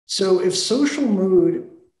So if social mood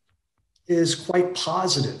is quite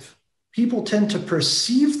positive, people tend to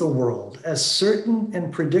perceive the world as certain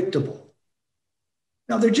and predictable.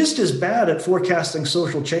 Now, they're just as bad at forecasting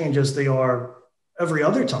social change as they are every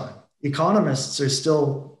other time. Economists are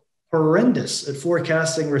still horrendous at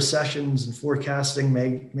forecasting recessions and forecasting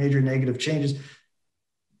major negative changes.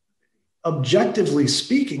 Objectively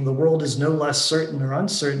speaking, the world is no less certain or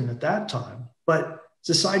uncertain at that time, but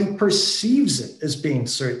society perceives it as being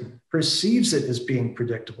certain, perceives it as being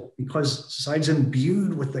predictable, because society is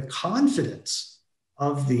imbued with the confidence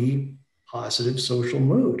of the positive social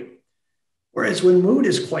mood. Whereas when mood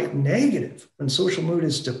is quite negative, when social mood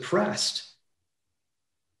is depressed,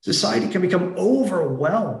 society can become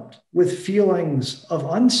overwhelmed with feelings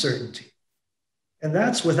of uncertainty. And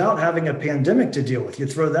that's without having a pandemic to deal with. You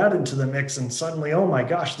throw that into the mix and suddenly, oh my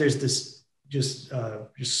gosh, there's this just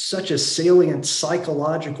such a salient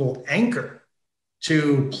psychological anchor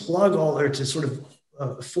to plug all, or to sort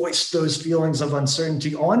of foist those feelings of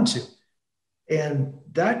uncertainty onto. And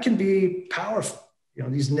that can be powerful. You know,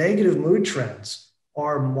 these negative mood trends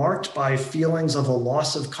are marked by feelings of a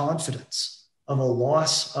loss of confidence, of a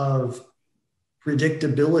loss of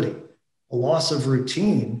predictability, a loss of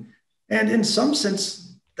routine. And in some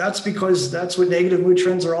sense, that's because that's what negative mood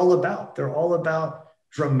trends are all about. They're all about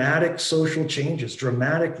dramatic social changes,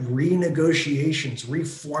 dramatic renegotiations,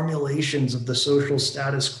 reformulations of the social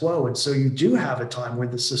status quo. And so you do have a time where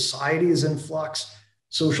the society is in flux,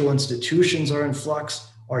 social institutions are in flux,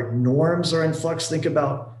 our norms are in flux. Think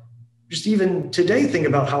about, just even today, think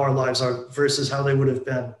about how our lives are versus how they would have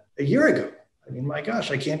been a year ago. I mean, my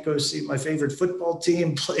gosh, I can't go see my favorite football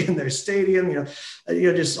team play in their stadium.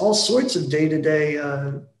 Just all sorts of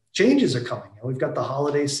day-to-day changes are coming. We've got the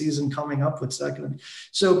holiday season coming up. What's that going to be?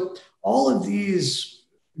 So all of these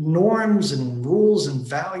norms and rules and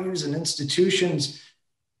values and institutions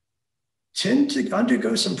tend to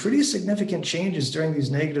undergo some pretty significant changes during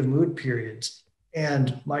these negative mood periods.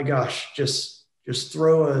 And my gosh, just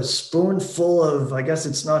throw a spoonful of, I guess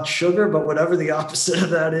it's not sugar, but whatever the opposite of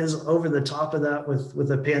that is, over the top of that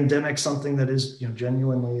with a pandemic, something that is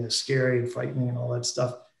genuinely scary and frightening and all that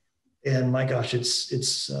stuff. And my gosh,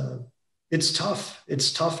 it's tough.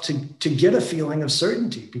 It's tough to get a feeling of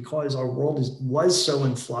certainty because our world was so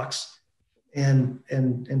in flux and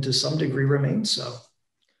to some degree remains so.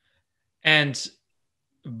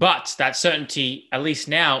 But that certainty, at least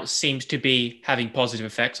now, seems to be having positive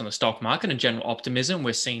effects on the stock market and general optimism.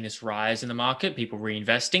 We're seeing this rise in the market, people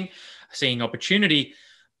reinvesting, seeing opportunity.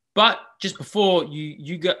 But just before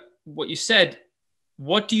you got what you said,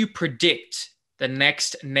 what do you predict the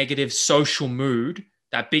next negative social mood,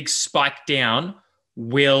 that big spike down,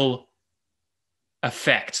 will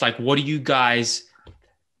affect? Like, what do you guys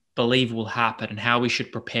believe will happen and how we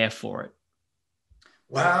should prepare for it?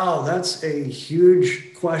 Wow, that's a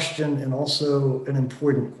huge question and also an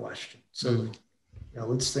important question. So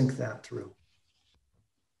let's think that through.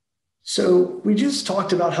 So we just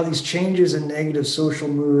talked about how these changes in negative social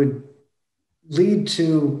mood lead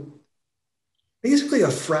to basically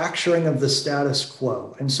a fracturing of the status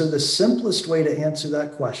quo. And so the simplest way to answer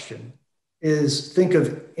that question is think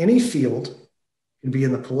of any field. It could be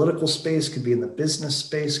in the political space, could be in the business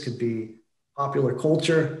space, could be popular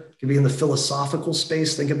culture, could be in the philosophical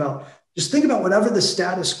space. Think about whatever the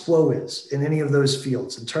status quo is in any of those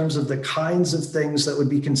fields in terms of the kinds of things that would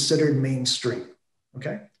be considered mainstream,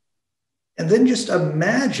 okay? And then just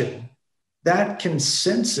imagine that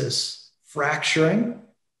consensus fracturing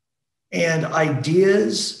and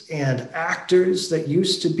ideas and actors that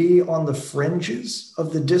used to be on the fringes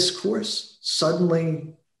of the discourse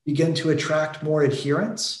suddenly begin to attract more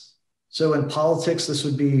adherents. So in politics, this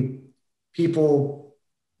would be people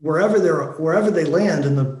wherever they land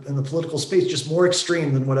in the political space, just more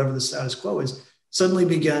extreme than whatever the status quo is, suddenly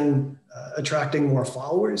begin attracting more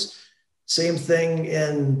followers. Same thing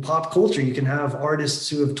in pop culture. You can have artists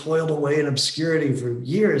who have toiled away in obscurity for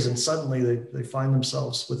years and suddenly they find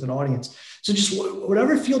themselves with an audience. So just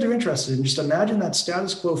whatever field you're interested in, just imagine that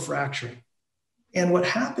status quo fracturing. And what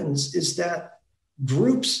happens is that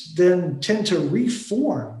groups then tend to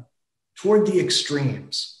reform toward the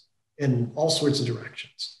extremes in all sorts of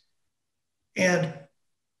directions. And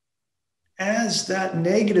as that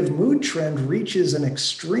negative mood trend reaches an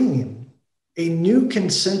extreme, a new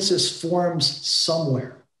consensus forms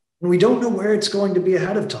somewhere. And we don't know where it's going to be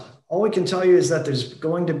ahead of time. All we can tell you is that there's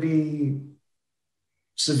going to be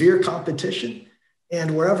severe competition.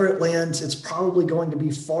 And wherever it lands, it's probably going to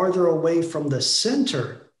be farther away from the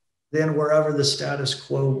center than wherever the status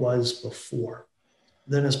quo was before.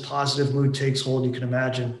 Then as positive mood takes hold, you can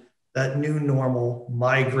imagine that new normal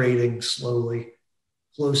migrating slowly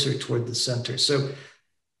closer toward the center. So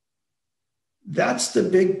that's the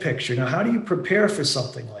big picture. Now, how do you prepare for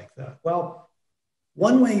something like that? Well,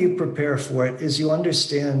 one way you prepare for it is you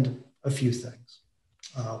understand a few things.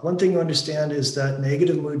 One thing you understand is that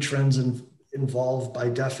negative mood trends involve, by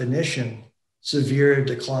definition, severe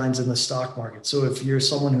declines in the stock market. So if you're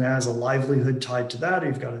someone who has a livelihood tied to that, or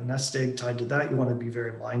you've got a nest egg tied to that, you want to be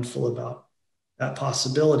very mindful about that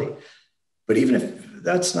possibility. But even if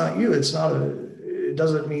that's not you, it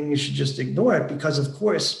doesn't mean you should just ignore it, because of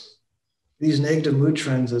course, these negative mood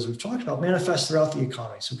trends, as we've talked about, manifest throughout the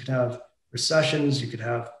economy. So you could have recessions, you could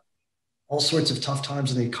have all sorts of tough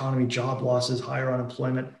times in the economy, job losses, higher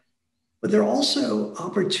unemployment, but there are also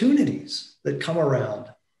opportunities that come around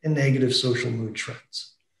in negative social mood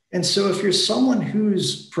trends. And so if you're someone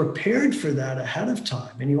who's prepared for that ahead of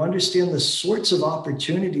time, and you understand the sorts of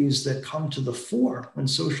opportunities that come to the fore when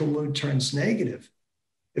social mood turns negative,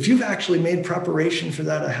 if you've actually made preparation for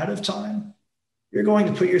that ahead of time, you're going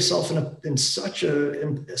to put yourself in such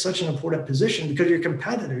an important position, because your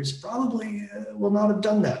competitors probably will not have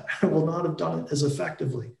done that, will not have done it as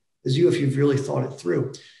effectively as you if you've really thought it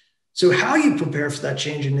through. So how you prepare for that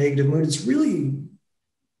change in negative mood, it's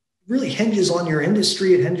really hinges on your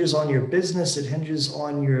industry, it hinges on your business, it hinges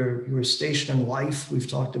on your station in life. We've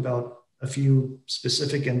talked about a few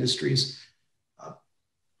specific industries.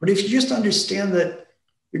 But if you just understand that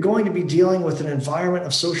you're going to be dealing with an environment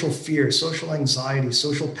of social fear, social anxiety,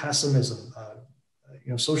 social pessimism,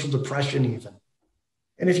 social depression even.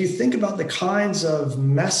 And if you think about the kinds of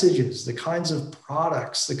messages, the kinds of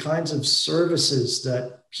products, the kinds of services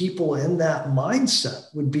that people in that mindset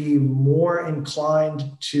would be more inclined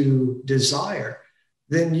to desire,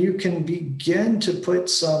 then you can begin to put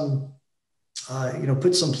some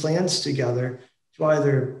plans together to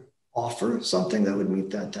either offer something that would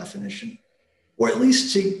meet that definition, or at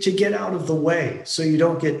least to get out of the way so you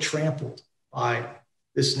don't get trampled by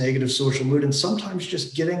this negative social mood. And sometimes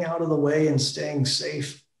just getting out of the way and staying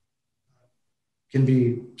safe can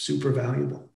be super valuable.